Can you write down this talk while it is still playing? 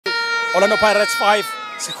Orlando Pirates 5,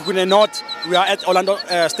 Sekhukhune North. We are at Orlando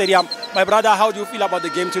Stadium. My brother, how do you feel about the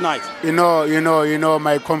game tonight? You know,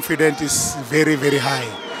 my confidence is very, very high.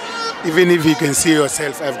 Even if you can see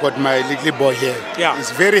yourself, I've got my little boy here. Yeah.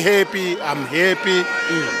 He's very happy. I'm happy.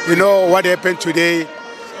 You know what happened today?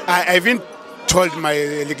 I even told my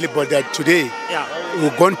little boy that today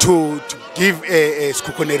we're going to give a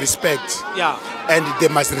Sekhukhune respect. Yeah. And they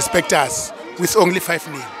must respect us with only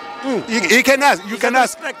 5-0. You can ask. You can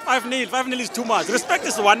ask. Respect 5-0. 5-0 is too much. Respect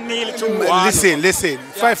is 1-0, 2-1. Listen.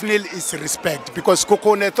 5-0 is respect because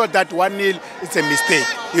Sekhukhune thought that 1-0 is a mistake.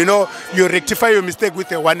 You know, you rectify your mistake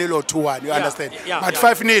with a 1-0 or 2-1. You understand? But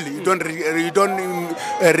 5-0, you don't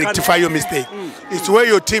rectify your mistake. It's where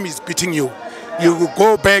your team is beating you. You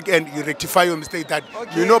go back and you rectify your mistake. That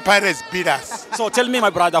you know, Pirates beat us. So tell me,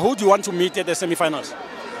 my brother, who do you want to meet at the semi-finals?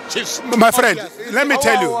 Chiefs. My friend, let me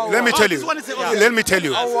tell you. Let me tell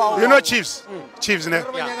you. You know Chiefs? Chiefs,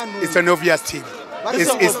 it's an obvious team.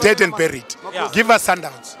 It's dead and buried. Give us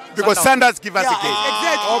Sundowns. Because Sundowns give us a game.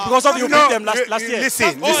 Oh, because of you beat them last year.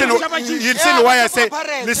 Listen why I say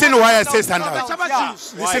Sundowns. Listen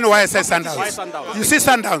why I say Sundowns. You see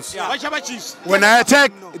Sundowns. When I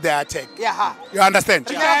attack, they attack. You understand?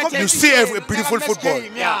 You see a beautiful football.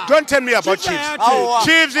 Don't tell me about Chiefs.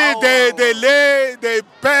 Chiefs, they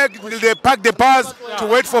pack the bus to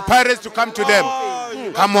wait for Pirates to come to them.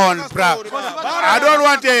 Come on, bruh. I don't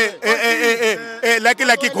want a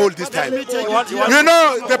lucky goal this time. You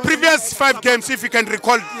know, the previous 5 games, if you can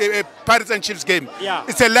recall a Pirates and Chiefs game,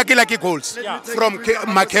 it's a lucky goals from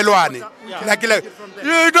Makelwane.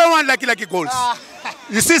 You don't want lucky goals.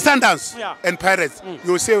 You see Sundowns and Pirates,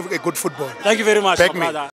 you will see a good football. Thank you very much, Back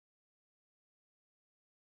brother.